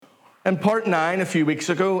In part 9 a few weeks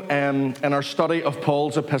ago, in our study of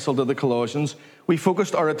Paul's epistle to the Colossians, we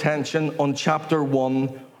focused our attention on chapter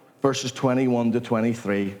 1, verses 21 to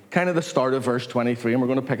 23, kind of the start of verse 23, and we're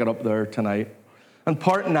going to pick it up there tonight. In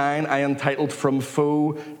part 9, I entitled From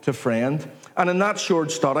Foe to Friend. And in that short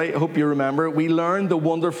study, I hope you remember, we learned the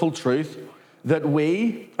wonderful truth that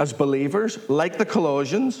we, as believers, like the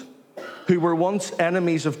Colossians, who were once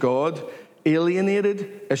enemies of God,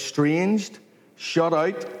 alienated, estranged, shut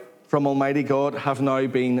out from Almighty God, have now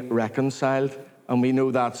been reconciled. And we know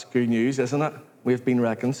that's good news, isn't it? We've been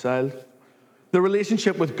reconciled. The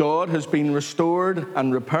relationship with God has been restored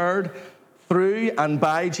and repaired through and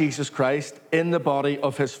by Jesus Christ in the body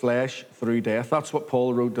of his flesh through death. That's what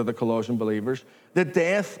Paul wrote to the Colossian believers. The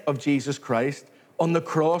death of Jesus Christ on the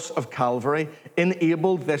cross of Calvary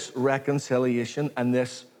enabled this reconciliation and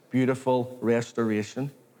this beautiful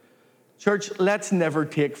restoration. Church, let's never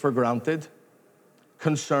take for granted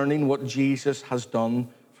concerning what Jesus has done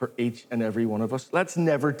for each and every one of us. Let's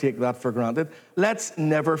never take that for granted. Let's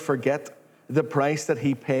never forget the price that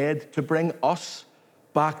he paid to bring us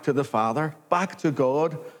back to the Father, back to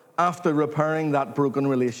God, after repairing that broken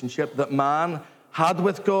relationship that man had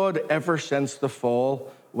with God ever since the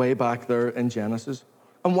fall way back there in Genesis.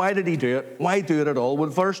 And why did he do it? Why do it at all? Well,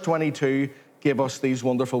 verse 22 gave us these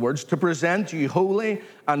wonderful words: to present you holy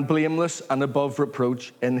and blameless and above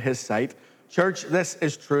reproach in his sight. Church, this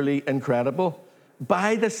is truly incredible.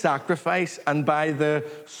 By the sacrifice and by the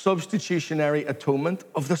substitutionary atonement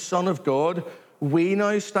of the Son of God, we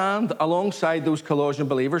now stand alongside those Colossian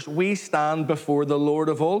believers. We stand before the Lord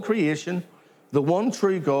of all creation, the one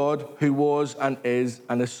true God who was and is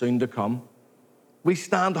soon to come. We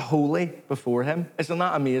stand holy before him. Isn't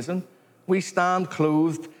that amazing? We stand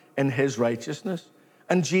clothed in his righteousness.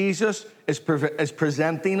 And Jesus is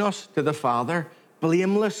presenting us to the Father,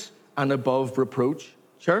 blameless and above reproach.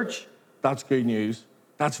 Church, that's good news.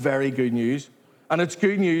 That's very good news. And it's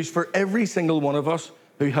good news for every single one of us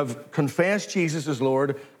who have confessed Jesus as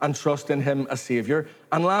Lord and trust in him as Savior.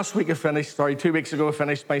 And 2 weeks ago, I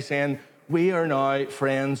finished by saying, we are now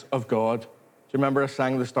friends of God. Do you remember I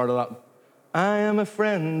sang the start of that? I am a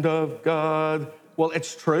friend of God. Well,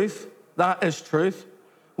 it's truth. That is truth.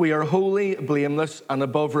 We are holy, blameless, and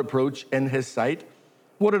above reproach in his sight.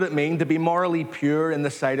 What did it mean to be morally pure in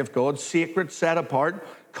the sight of God, sacred, set apart,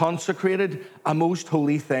 consecrated, a most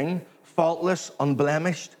holy thing, faultless,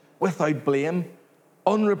 unblemished, without blame,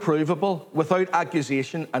 unreprovable, without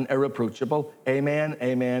accusation, and irreproachable? Amen,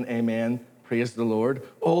 amen, amen. Praise the Lord.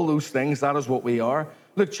 All those things, that is what we are.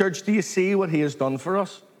 Look, church, do you see what he has done for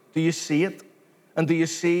us? Do you see it? And do you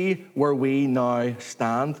see where we now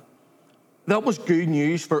stand? That was good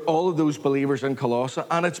news for all of those believers in Colossae,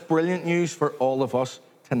 and it's brilliant news for all of us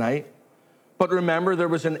tonight. But remember, there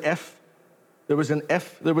was an if. There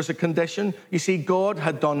was a condition. You see, God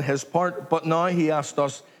had done his part, but now he asked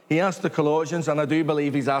the Colossians, and I do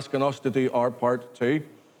believe he's asking us to do our part too.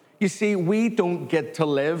 You see, we don't get to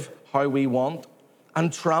live how we want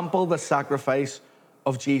and trample the sacrifice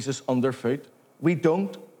of Jesus underfoot. We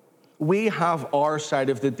don't. We have our side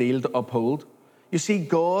of the deal to uphold. You see,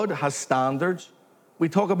 God has standards. We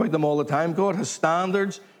talk about them all the time. God has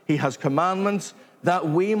standards. He has commandments that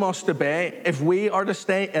we must obey if we are to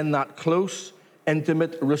stay in that close,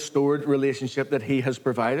 intimate, restored relationship that he has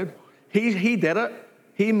provided. He did it.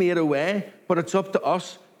 He made a way, but it's up to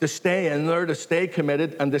us to stay in there, to stay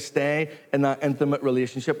committed, and to stay in that intimate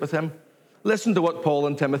relationship with him. Listen to what Paul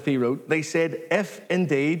and Timothy wrote. They said, if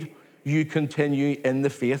indeed you continue in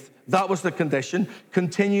the faith. That was the condition.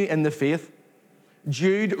 Continue in the faith.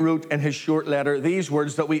 Jude wrote in his short letter these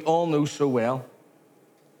words that we all know so well.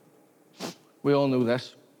 We all know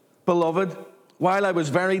this. Beloved, while I was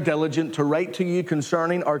very diligent to write to you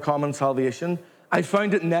concerning our common salvation, I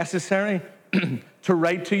found it necessary to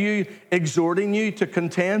write to you, exhorting you to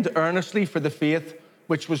contend earnestly for the faith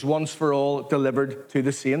which was once for all delivered to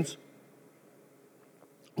the saints.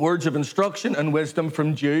 Words of instruction and wisdom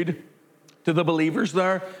from Jude to the believers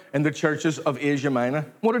there in the churches of Asia Minor.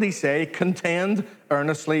 What did he say? Contend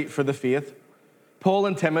earnestly for the faith. Paul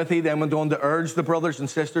and Timothy then went on to urge the brothers and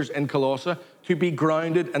sisters in Colossae to be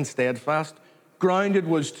grounded and steadfast. Grounded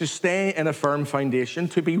was to stay in a firm foundation,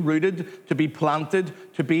 to be rooted, to be planted,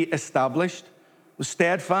 to be established.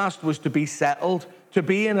 Steadfast was to be settled, to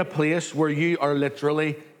be in a place where you are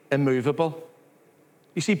literally immovable.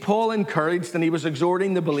 You see, Paul encouraged and he was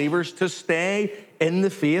exhorting the believers to stay in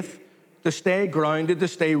the faith, to stay grounded, to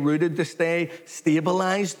stay rooted, to stay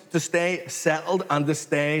stabilized, to stay settled, and to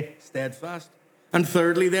stay steadfast. And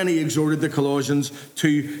thirdly, then he exhorted the Colossians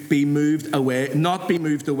to be moved away, not be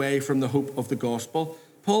moved away from the hope of the gospel.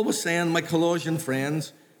 Paul was saying, my Colossian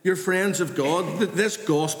friends, You're friends of God. This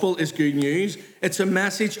gospel is good news. It's a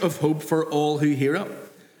message of hope for all who hear it.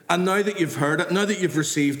 And now that you've heard it, now that you've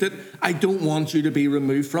received it, I don't want you to be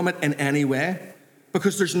removed from it in any way,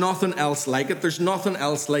 because there's nothing else like it. There's nothing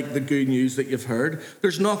else like the good news that you've heard.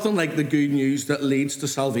 There's nothing like the good news that leads to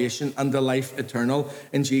salvation and the life eternal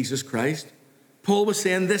in Jesus Christ. Paul was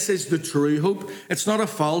saying this is the true hope. It's not a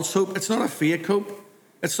false hope. It's not a fake hope.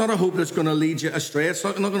 It's not a hope that's going to lead you astray. It's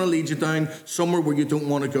not going to lead you down somewhere where you don't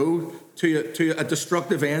want to go, to a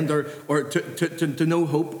destructive end or to no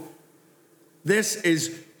hope. This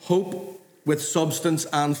is hope with substance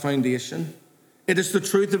and foundation. It is the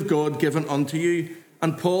truth of God given unto you.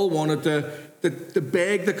 And Paul wanted to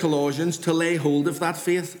beg the Colossians to lay hold of that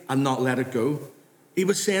faith and not let it go. He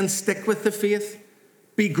was saying, stick with the faith.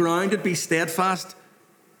 Be grounded, be steadfast.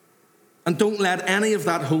 And don't let any of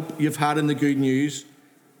that hope you've had in the good news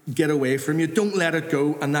get away from you. Don't let it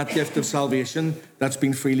go, and that gift of salvation that's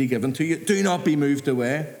been freely given to you. Do not be moved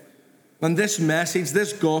away. And this message,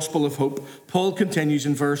 this gospel of hope, Paul continues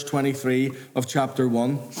in verse 23 of chapter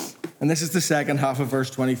 1. And this is the second half of verse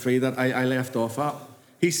 23 that I left off at.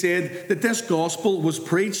 He said that this gospel was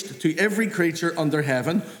preached to every creature under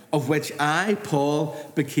heaven, of which I, Paul,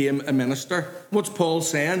 became a minister. What's Paul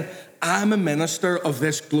saying? I'm a minister of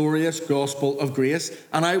this glorious gospel of grace,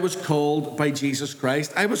 and I was called by Jesus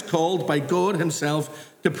Christ. I was called by God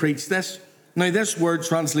himself to preach this. Now, this word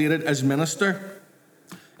translated as minister,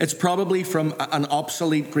 it's probably from an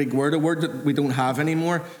obsolete Greek word, a word that we don't have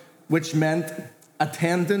anymore, which meant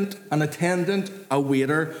attendant, an attendant, a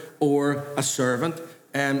waiter, or a servant.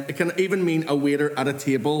 It can even mean a waiter at a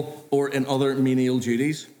table or in other menial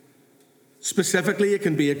duties. Specifically, it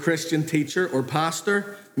can be a Christian teacher or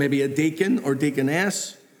pastor, maybe a deacon or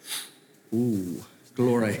deaconess. Ooh,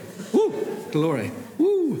 glory. Ooh, glory.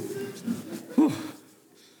 Ooh. Ooh.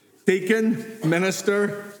 Deacon,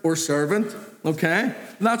 minister, or servant, okay?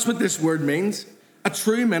 That's what this word means. A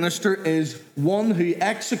true minister is one who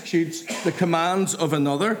executes the commands of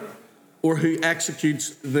another, or who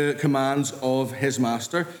executes the commands of his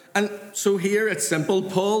master. And so here it's simple.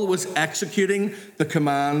 Paul was executing the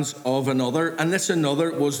commands of another, and this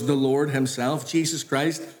another was the Lord himself, Jesus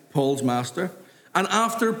Christ, Paul's master. And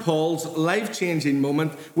after Paul's life-changing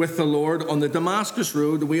moment with the Lord on the Damascus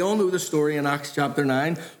Road, we all know the story in Acts chapter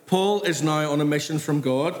 9, Paul is now on a mission from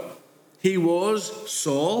God. He was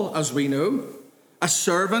Saul, as we know, a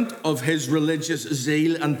servant of his religious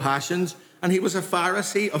zeal and passions, and he was a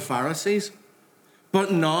Pharisee of Pharisees.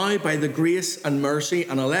 But now, by the grace and mercy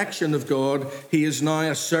and election of God, he is now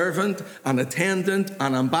a servant, an attendant,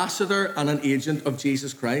 an ambassador, and an agent of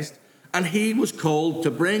Jesus Christ. And he was called to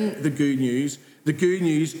bring the good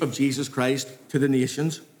news of Jesus Christ to the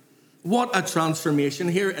nations. What a transformation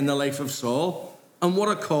here in the life of Saul, and what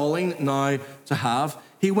a calling now to have.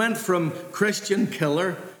 He went from Christian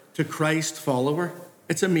killer to Christ follower.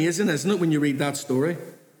 It's amazing, isn't it, when you read that story?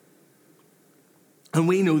 And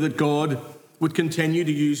we know that God would continue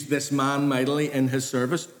to use this man mightily in his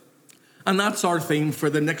service. And that's our theme for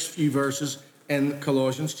the next few verses in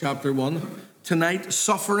Colossians chapter 1. Tonight,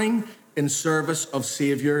 suffering in service of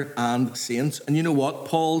Saviour and saints. And you know what?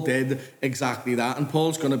 Paul did exactly that. And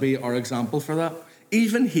Paul's going to be our example for that.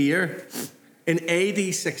 Even here in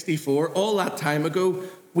AD 64, all that time ago,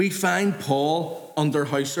 we find Paul under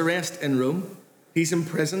house arrest in Rome. He's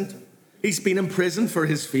imprisoned. He's been imprisoned for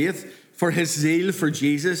his faith, for his zeal for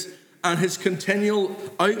Jesus, and his continual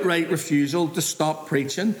outright refusal to stop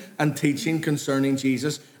preaching and teaching concerning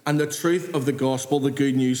Jesus and the truth of the gospel, the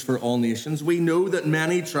good news for all nations. We know that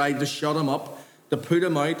many tried to shut him up, to put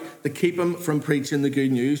him out, to keep him from preaching the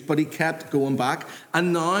good news, but he kept going back.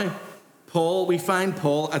 And now, we find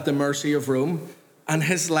Paul at the mercy of Rome, and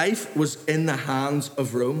his life was in the hands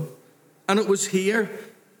of Rome. And it was here,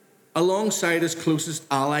 alongside his closest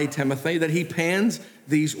ally, Timothy, that he pens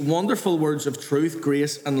these wonderful words of truth,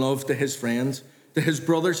 grace, and love to his friends, to his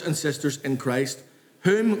brothers and sisters in Christ,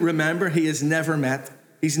 whom, remember, he has never met.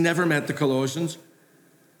 He's never met the Colossians.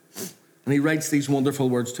 And he writes these wonderful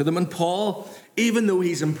words to them. And Paul, even though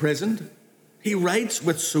he's imprisoned, he writes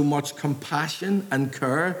with so much compassion and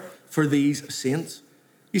care for these saints.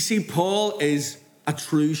 You see, Paul is a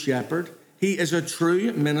true shepherd. He is a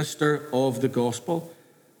true minister of the gospel.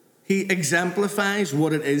 He exemplifies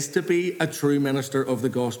what it is to be a true minister of the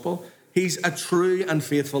gospel. He's a true and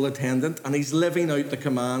faithful attendant, and he's living out the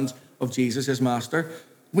commands of Jesus, his master.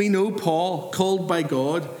 We know Paul, called by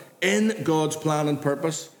God in God's plan and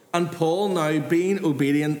purpose, and Paul now being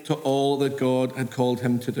obedient to all that God had called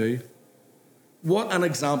him to do. What an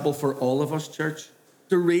example for all of us, church,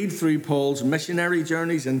 to read through Paul's missionary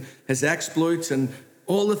journeys and his exploits and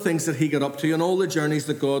all the things that he got up to and all the journeys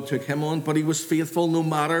that God took him on, but he was faithful no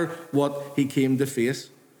matter what he came to face.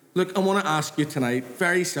 Look, I want to ask you tonight,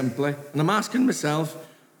 very simply, and I'm asking myself,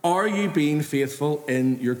 are you being faithful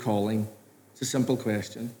in your calling? It's a simple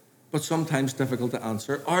question, but sometimes difficult to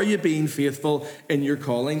answer. Are you being faithful in your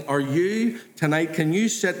calling? Are you tonight, can you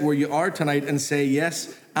sit where you are tonight and say,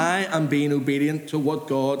 yes, I am being obedient to what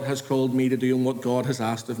God has called me to do and what God has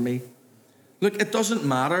asked of me? Look, it doesn't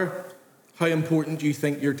matter how important you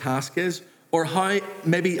think your task is, or how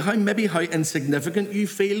insignificant you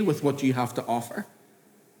feel with what you have to offer.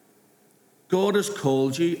 God has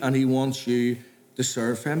called you and he wants you to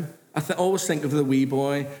serve him. I always think of the wee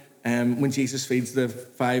boy when Jesus feeds the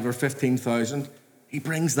 5,000 or 15,000. He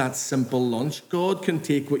brings that simple lunch. God can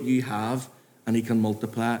take what you have and he can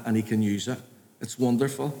multiply and he can use it. It's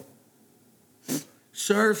wonderful.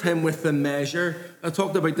 Serve him with the measure. I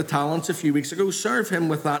talked about the talents a few weeks ago. Serve him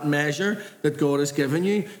with that measure that God has given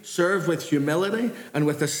you. Serve with humility and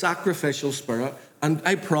with a sacrificial spirit. And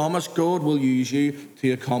I promise God will use you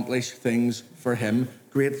to accomplish things for him,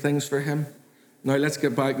 great things for him. Now let's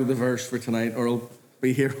get back to the verse for tonight, or we'll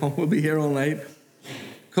be here all night.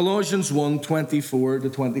 Colossians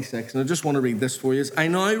 1:24-26. And I just want to read this for you. I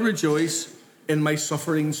now rejoice in my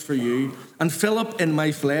sufferings for you, and fill up in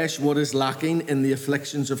my flesh what is lacking in the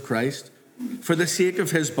afflictions of Christ, for the sake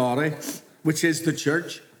of his body, which is the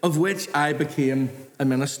church, of which I became a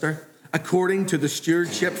minister, according to the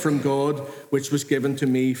stewardship from God, which was given to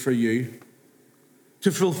me for you,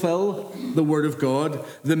 to fulfill the word of God,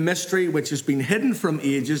 the mystery which has been hidden from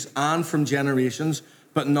ages and from generations,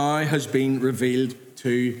 but now has been revealed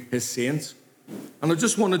to his saints. And I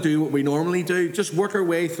just want to do what we normally do, just work our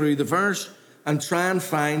way through the verse and try and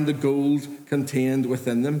find the gold contained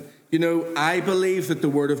within them. You know, I believe that the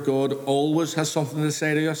Word of God always has something to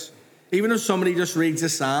say to us. Even if somebody just reads a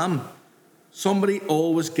psalm, somebody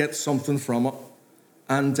always gets something from it.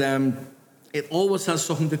 And it always has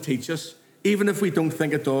something to teach us, even if we don't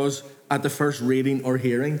think it does at the first reading or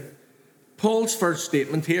hearing. Paul's first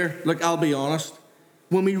statement here, look, I'll be honest,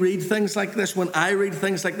 when we read things like this, when I read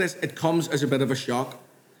things like this, it comes as a bit of a shock,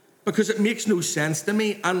 because it makes no sense to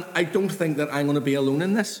me, and I don't think that I'm going to be alone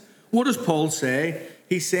in this. What does Paul say?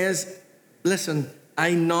 He says, listen,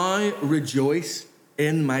 I now rejoice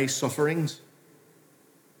in my sufferings.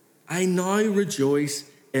 I now rejoice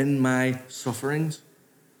in my sufferings.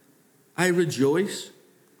 I rejoice.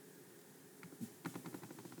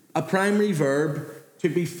 A primary verb, to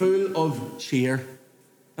be full of cheer.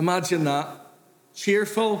 Imagine that.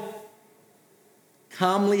 Cheerful,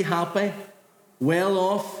 calmly happy, well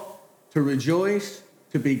off, to rejoice,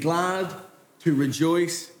 to be glad, to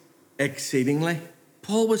rejoice exceedingly.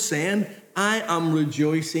 Paul was saying, I am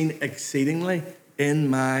rejoicing exceedingly in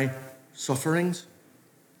my sufferings.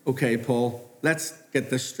 Okay, Paul, let's get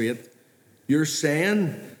this straight. You're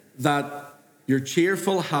saying that you're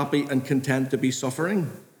cheerful, happy, and content to be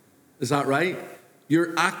suffering. Is that right?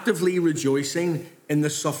 You're actively rejoicing in the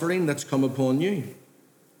suffering that's come upon you.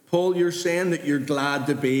 Paul, you're saying that you're glad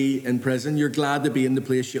to be in prison. You're glad to be in the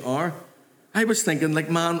place you are. I was thinking, like,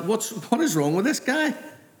 man, what is wrong with this guy?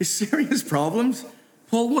 He's serious problems.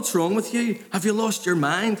 Paul, what's wrong with you? Have you lost your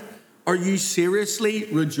mind? Are you seriously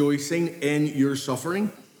rejoicing in your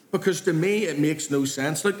suffering? Because to me, it makes no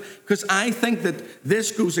sense. Look, because I think that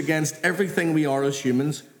this goes against everything we are as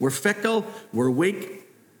humans. We're fickle. We're weak.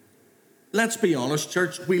 Let's be honest,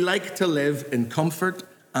 church. We like to live in comfort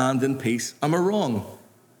and in peace. Am I wrong?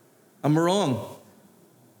 Am I wrong?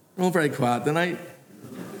 I'm all very quiet tonight.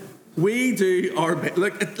 We do our best.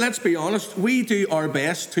 Look, let's be honest. We do our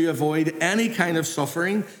best to avoid any kind of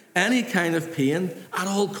suffering, any kind of pain at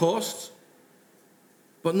all costs.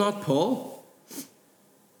 But not Paul.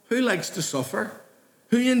 Who likes to suffer?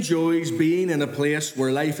 Who enjoys being in a place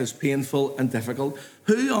where life is painful and difficult?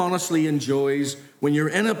 Who honestly enjoys when you're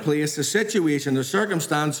in a place, a situation, a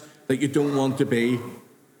circumstance that you don't want to be?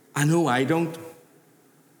 I know I don't.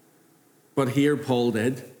 But here Paul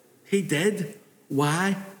did. He did.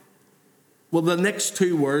 Why? Well, the next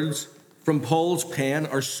two words from Paul's pen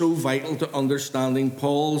are so vital to understanding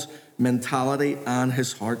Paul's mentality and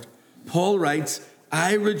his heart. Paul writes,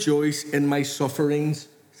 I rejoice in my sufferings,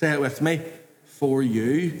 say it with me, for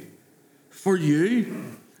you. For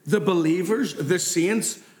you. The believers, the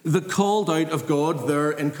saints, the called out of God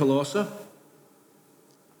there in Colossae.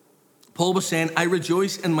 Paul was saying, I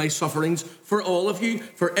rejoice in my sufferings for all of you,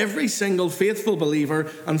 for every single faithful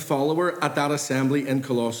believer and follower at that assembly in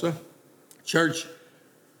Colossae. Church,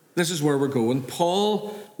 this is where we're going.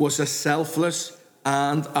 Paul was a selfless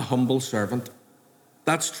and a humble servant.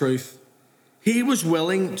 That's truth. He was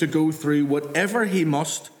willing to go through whatever he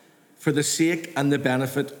must for the sake and the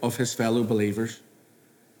benefit of his fellow believers.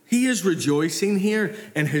 He is rejoicing here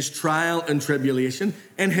in his trial and tribulation,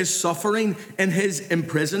 in his suffering, in his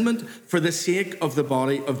imprisonment for the sake of the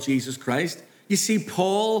body of Jesus Christ. You see,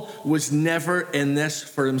 Paul was never in this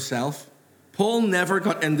for himself. Paul never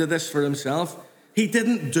got into this for himself. He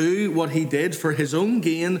didn't do what he did for his own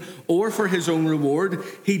gain or for his own reward.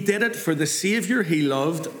 He did it for the Savior he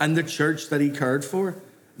loved and the church that he cared for.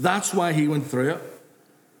 That's why he went through it.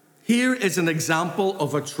 Here is an example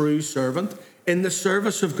of a true servant in the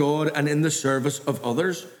service of God and in the service of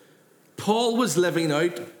others. Paul was living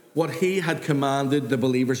out what he had commanded the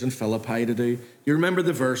believers in Philippi to do. You remember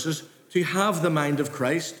the verses? To have the mind of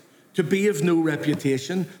Christ, to be of no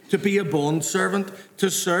reputation, to be a bondservant,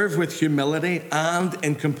 to serve with humility and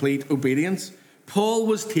in complete obedience. Paul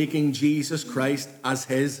was taking Jesus Christ as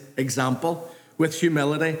his example, with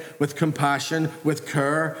humility, with compassion, with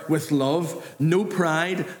care, with love, no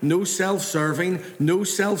pride, no self-serving, no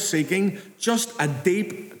self-seeking, just a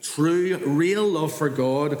deep, true, real love for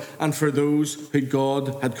God and for those who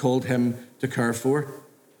God had called him to care for.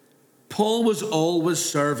 Paul was always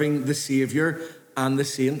serving the Savior and the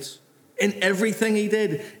saints in everything he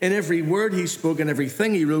did, in every word he spoke, in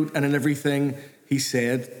everything he wrote, and in everything he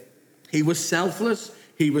said. He was selfless.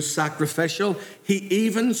 He was sacrificial. He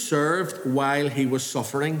even served while he was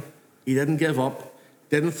suffering. He didn't give up,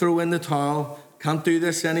 didn't throw in the towel, can't do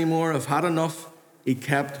this anymore, I've had enough. He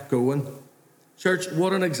kept going. Church,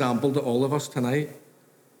 what an example to all of us tonight.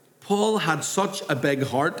 Paul had such a big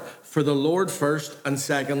heart for the Lord first, and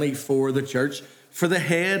secondly for the church, for the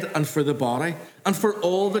head and for the body, and for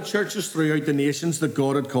all the churches throughout the nations that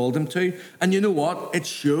God had called him to. And you know what? It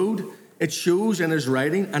showed. It shows in his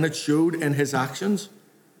writing, and it showed in his actions.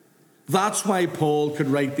 That's why Paul could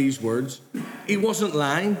write these words. He wasn't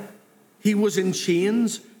lying. He was in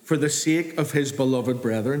chains for the sake of his beloved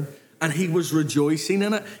brethren, and he was rejoicing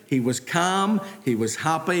in it. He was calm, he was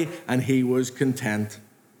happy, and he was content.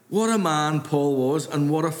 What a man Paul was, and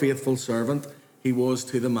what a faithful servant he was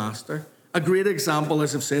to the Master. A great example,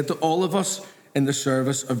 as I've said, to all of us in the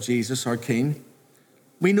service of Jesus our King.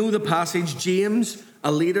 We know the passage. James,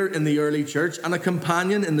 a leader in the early church and a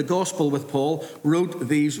companion in the gospel with Paul, wrote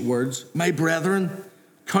these words: "My brethren,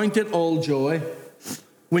 count it all joy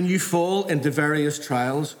when you fall into various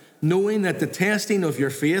trials, knowing that the testing of your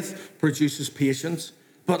faith produces patience.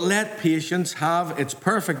 But let patience have its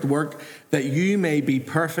perfect work, that you may be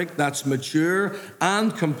perfect," that's mature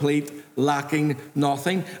and complete, lacking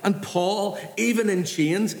nothing. And Paul, even in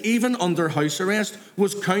chains, even under house arrest,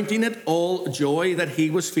 was counting it all joy that he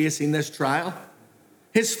was facing this trial.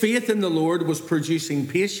 His faith in the Lord was producing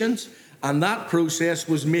patience, and that process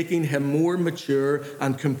was making him more mature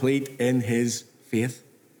and complete in his faith.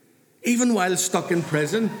 Even while stuck in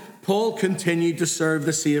prison, Paul continued to serve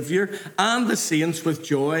the Savior and the saints with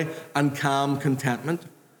joy and calm contentment.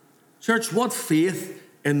 Church, what faith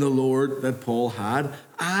in the Lord that Paul had.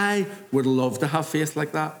 I would love to have faith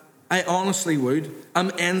like that. I honestly would.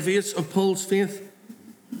 I'm envious of Paul's faith.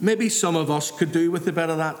 Maybe some of us could do with a bit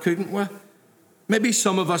of that, couldn't we? Maybe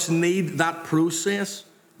some of us need that process,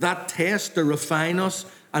 that test to refine us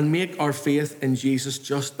and make our faith in Jesus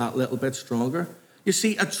just that little bit stronger. You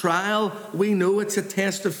see, a trial, we know it's a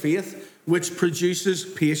test of faith which produces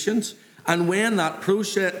patience. And when that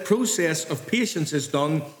process of patience is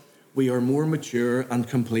done, we are more mature and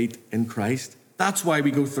complete in Christ. That's why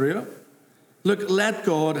we go through it. Look, let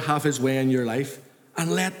God have his way in your life,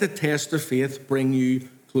 and let the test of faith bring you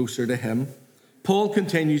closer to him. Paul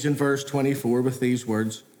continues in verse 24 with these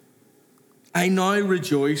words: "I now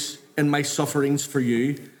rejoice in my sufferings for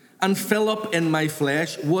you, and fill up in my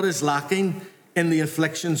flesh what is lacking in the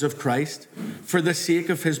afflictions of Christ, for the sake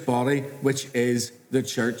of his body, which is the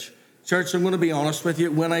church." Church, I'm going to be honest with you.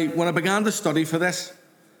 When I began to study for this,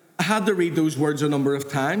 I had to read those words a number of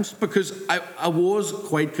times because I was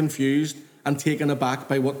quite confused and taken aback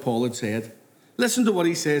by what Paul had said. Listen to what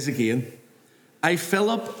he says again. "I fill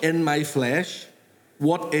up in my flesh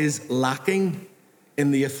what is lacking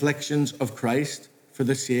in the afflictions of Christ for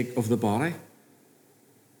the sake of the body."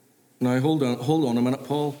 Now, hold on a minute,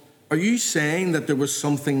 Paul. Are you saying that there was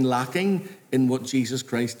something lacking in what Jesus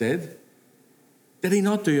Christ did? Did he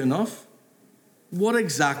not do enough? What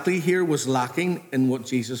exactly here was lacking in what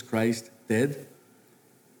Jesus Christ did?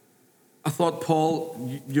 I thought,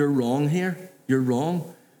 Paul, you're wrong here. You're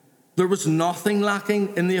wrong. There was nothing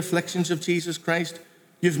lacking in the afflictions of Jesus Christ.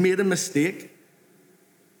 You've made a mistake.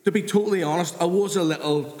 To be totally honest, I was a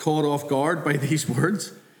little caught off guard by these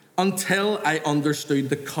words until I understood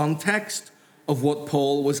the context of what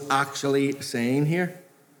Paul was actually saying here.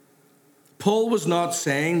 Paul was not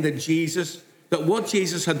saying that Jesus that what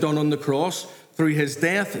Jesus had done on the cross through his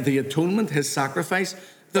death, the atonement, his sacrifice,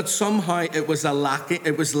 that somehow it was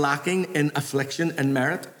lacking in affliction and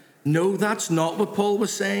merit. No, that's not what Paul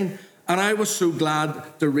was saying. And I was so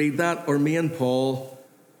glad to read that, or me and Paul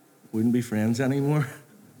wouldn't be friends anymore.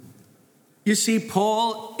 You see,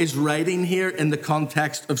 Paul is writing here in the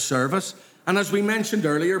context of service. And as we mentioned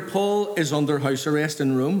earlier, Paul is under house arrest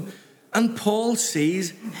in Rome. And Paul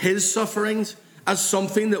sees his sufferings as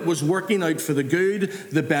something that was working out for the good,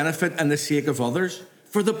 the benefit, and the sake of others.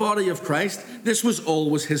 For the body of Christ, this was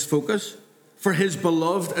always his focus. For his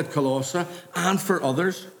beloved at Colossae and for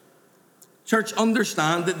others. Church,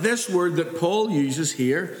 understand that this word that Paul uses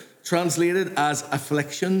here, translated as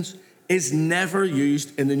afflictions, is never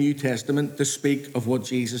used in the New Testament to speak of what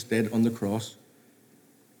Jesus did on the cross.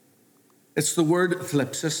 It's the word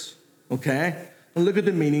thlipsis, okay? And look at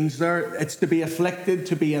the meanings there. It's to be afflicted,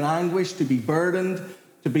 to be in anguish, to be burdened,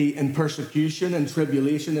 to be in persecution and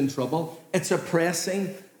tribulation and trouble. It's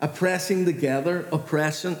oppressing together,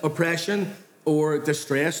 oppression or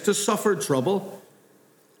distress, to suffer trouble.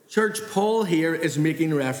 Church, Paul here is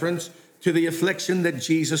making reference to the affliction that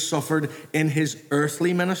Jesus suffered in his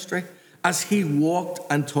earthly ministry as he walked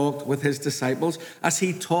and talked with his disciples, as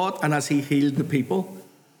he taught and as he healed the people.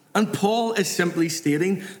 And Paul is simply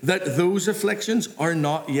stating that those afflictions are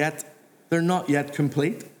not yet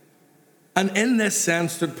complete. And in this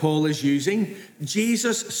sense that Paul is using,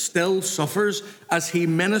 Jesus still suffers as he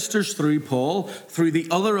ministers through Paul, through the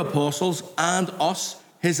other apostles and us,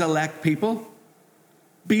 his elect people.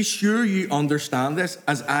 Be sure you understand this,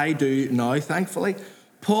 as I do now, thankfully.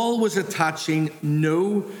 Paul was attaching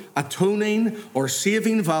no atoning or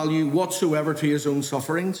saving value whatsoever to his own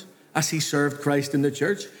sufferings as he served Christ in the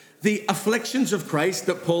church. The afflictions of Christ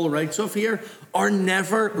that Paul writes of here are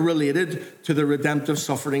never related to the redemptive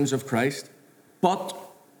sufferings of Christ, but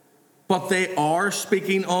they are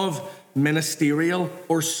speaking of ministerial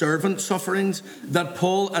or servant sufferings that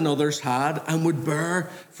Paul and others had and would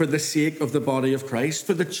bear for the sake of the body of Christ,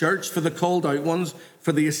 for the church, for the called out ones,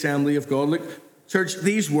 for the assembly of God. Look, church,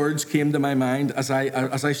 these words came to my mind as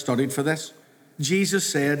I studied for this. Jesus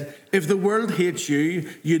said, if the world hates you,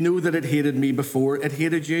 you know that it hated me before it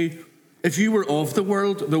hated you. If you were of the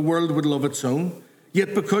world would love its own.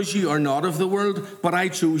 Yet because you are not of the world, but I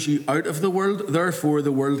chose you out of the world, therefore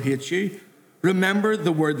the world hates you. Remember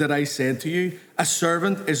the word that I said to you, a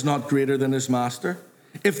servant is not greater than his master.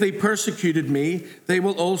 If they persecuted me, they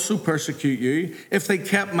will also persecute you. If they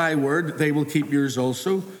kept my word, they will keep yours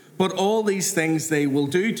also. But all these things they will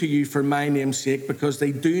do to you for my name's sake, because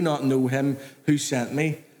they do not know him who sent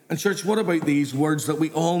me. And church, what about these words that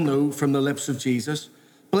we all know from the lips of Jesus?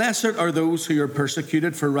 Blessed are those who are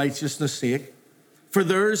persecuted for righteousness' sake, for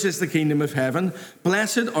theirs is the kingdom of heaven.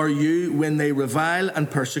 Blessed are you when they revile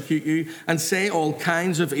and persecute you and say all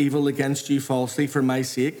kinds of evil against you falsely for my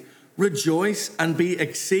sake. Rejoice and be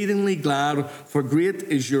exceedingly glad, for great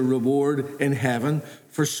is your reward in heaven.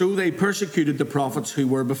 For so they persecuted the prophets who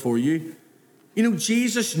were before you. You know,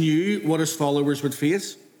 Jesus knew what his followers would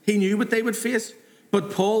face. He knew what they would face.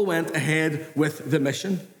 But Paul went ahead with the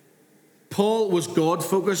mission. Paul was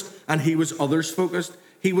God-focused and he was others-focused.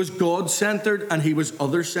 He was God-centered and he was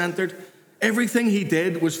others-centered. Everything he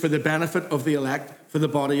did was for the benefit of the elect, for the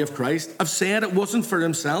body of Christ. I've said it wasn't for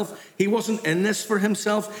himself. He wasn't in this for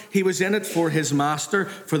himself. He was in it for his master,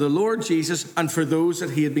 for the Lord Jesus, and for those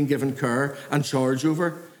that he had been given care and charge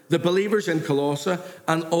over, the believers in Colossae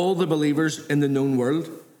and all the believers in the known world.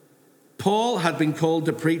 Paul had been called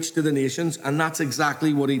to preach to the nations, and that's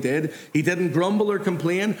exactly what he did. He didn't grumble or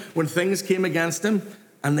complain when things came against him,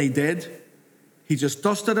 and they did. He just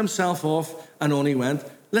dusted himself off and on he went.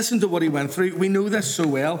 Listen to what he went through. We know this so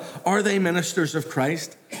well. Are they ministers of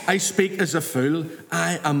Christ? I speak as a fool.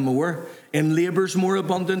 I am more. In labours more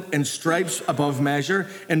abundant, in stripes above measure,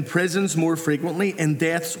 in prisons more frequently, in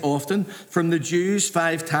deaths often. From the Jews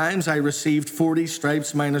 5 times I received 40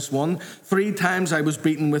 stripes minus 1. 3 times I was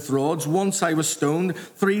beaten with rods. Once I was stoned.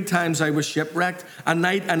 3 times I was shipwrecked. A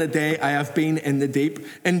night and a day I have been in the deep.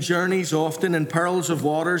 In journeys often, in perils of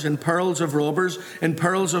waters, in perils of robbers, in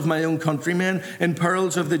perils of my own countrymen, in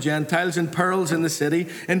perils of the Gentiles, in perils in the city,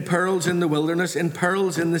 in perils in the wilderness, in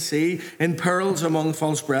perils in the sea, in perils among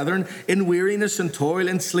false brethren, in weariness and toil,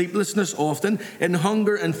 in sleeplessness often, in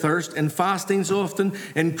hunger and thirst, in fastings often,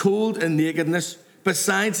 in cold and nakedness,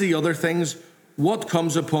 besides the other things, what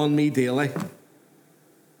comes upon me daily.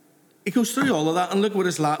 He goes through all of that, and look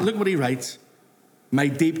what he writes. My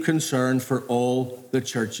deep concern for all the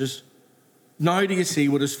churches. Now do you see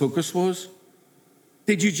what his focus was?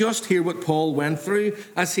 Did you just hear what Paul went through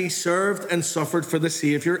as he served and suffered for the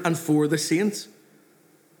Savior and for the saints?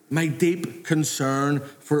 my deep concern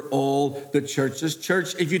for all the churches.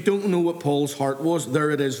 Church, if you don't know what Paul's heart was,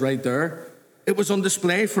 there it is right there. It was on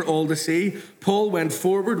display for all to see. Paul went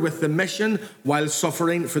forward with the mission while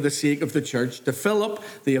suffering for the sake of the church, to fill up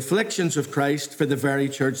the afflictions of Christ for the very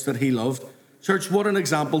church that he loved. Church, what an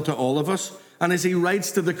example to all of us. And as he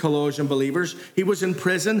writes to the Colossian believers, he was in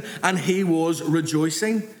prison and he was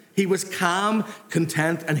rejoicing. He was calm,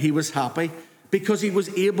 content, and he was happy because he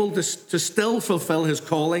was able to still fulfill his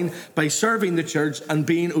calling by serving the church and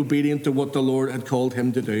being obedient to what the Lord had called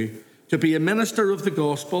him to do. To be a minister of the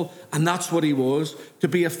gospel, and that's what he was. To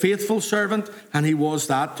be a faithful servant, and he was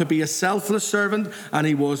that. To be a selfless servant, and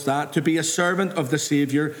he was that. To be a servant of the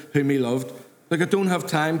Savior whom he loved. Look, I don't have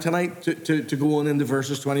time tonight to go on into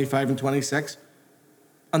verses 25 and 26.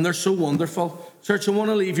 And they're so wonderful. Church, I want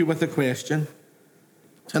to leave you with a question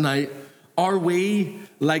tonight. Are we,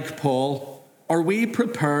 like Paul, are we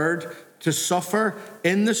prepared to suffer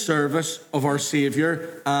in the service of our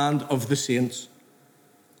Savior and of the saints?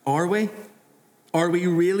 Are we? Are we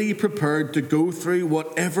really prepared to go through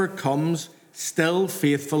whatever comes, still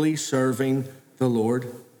faithfully serving the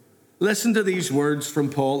Lord? Listen to these words from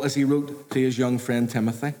Paul as he wrote to his young friend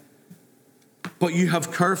Timothy. But you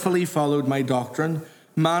have carefully followed my doctrine,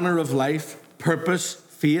 manner of life, purpose,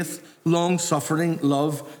 faith, long-suffering,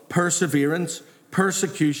 love, perseverance,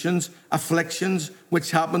 persecutions, afflictions, which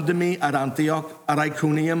happened to me at Antioch, at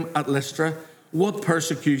Iconium, at Lystra. What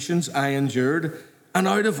persecutions I endured. And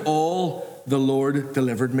out of all, the Lord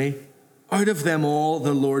delivered me. Out of them all,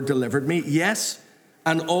 the Lord delivered me. Yes,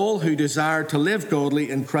 and all who desire to live godly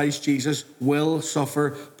in Christ Jesus will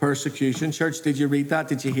suffer persecution. Church, did you read that?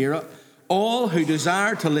 Did you hear it? All who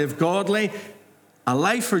desire to live godly, a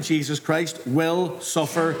life for Jesus Christ, will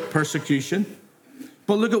suffer persecution.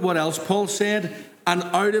 But look at what else Paul said. And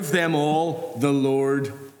out of them all, the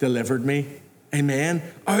Lord delivered me. Amen.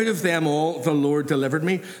 Out of them all, the Lord delivered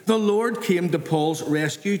me. The Lord came to Paul's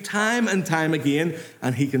rescue time and time again,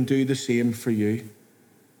 and he can do the same for you.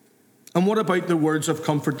 And what about the words of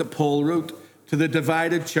comfort that Paul wrote to the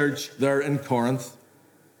divided church there in Corinth?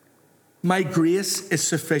 My grace is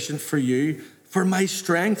sufficient for you, for my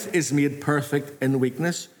strength is made perfect in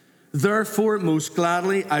weakness. Therefore, most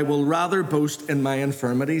gladly, I will rather boast in my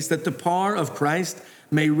infirmities, that the power of Christ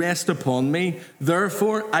may rest upon me.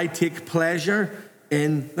 Therefore, I take pleasure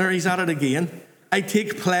in... There, he's at it again. I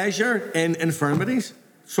take pleasure in infirmities.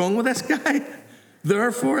 What's wrong with this guy?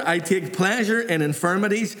 Therefore, I take pleasure in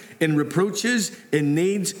infirmities, in reproaches, in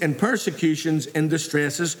needs, in persecutions, in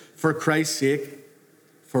distresses, for Christ's sake.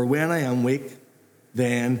 For when I am weak,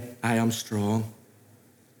 then I am strong.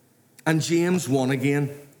 And James 1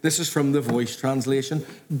 again. This is from the Voice translation.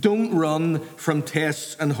 Don't run from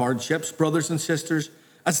tests and hardships, brothers and sisters.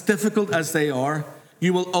 As difficult as they are,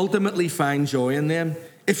 you will ultimately find joy in them.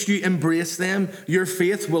 If you embrace them, your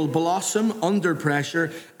faith will blossom under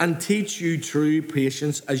pressure and teach you true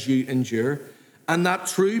patience as you endure. And that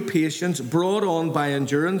true patience, brought on by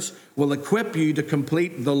endurance, will equip you to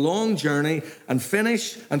complete the long journey and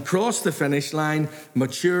finish and cross the finish line,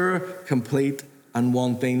 mature, complete, and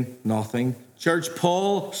wanting nothing. Church,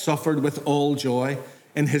 Paul suffered with all joy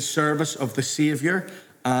in his service of the Savior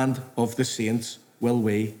and of the saints. Will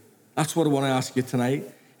we? That's what I want to ask you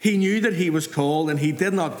tonight. He knew that he was called and he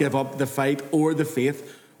did not give up the fight or the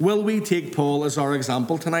faith. Will we take Paul as our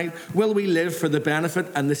example tonight? Will we live for the benefit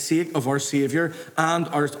and the sake of our Savior and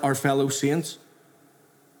our fellow saints?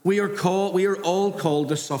 We are all called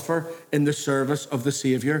to suffer in the service of the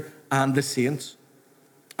Savior and the saints.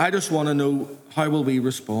 I just want to know, how will we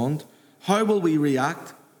respond? How will we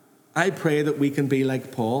react? I pray that we can be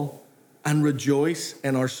like Paul and rejoice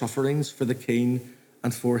in our sufferings for the King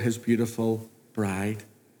and for his beautiful bride.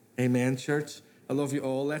 Amen, church. I love you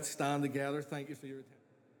all. Let's stand together. Thank you for your attention.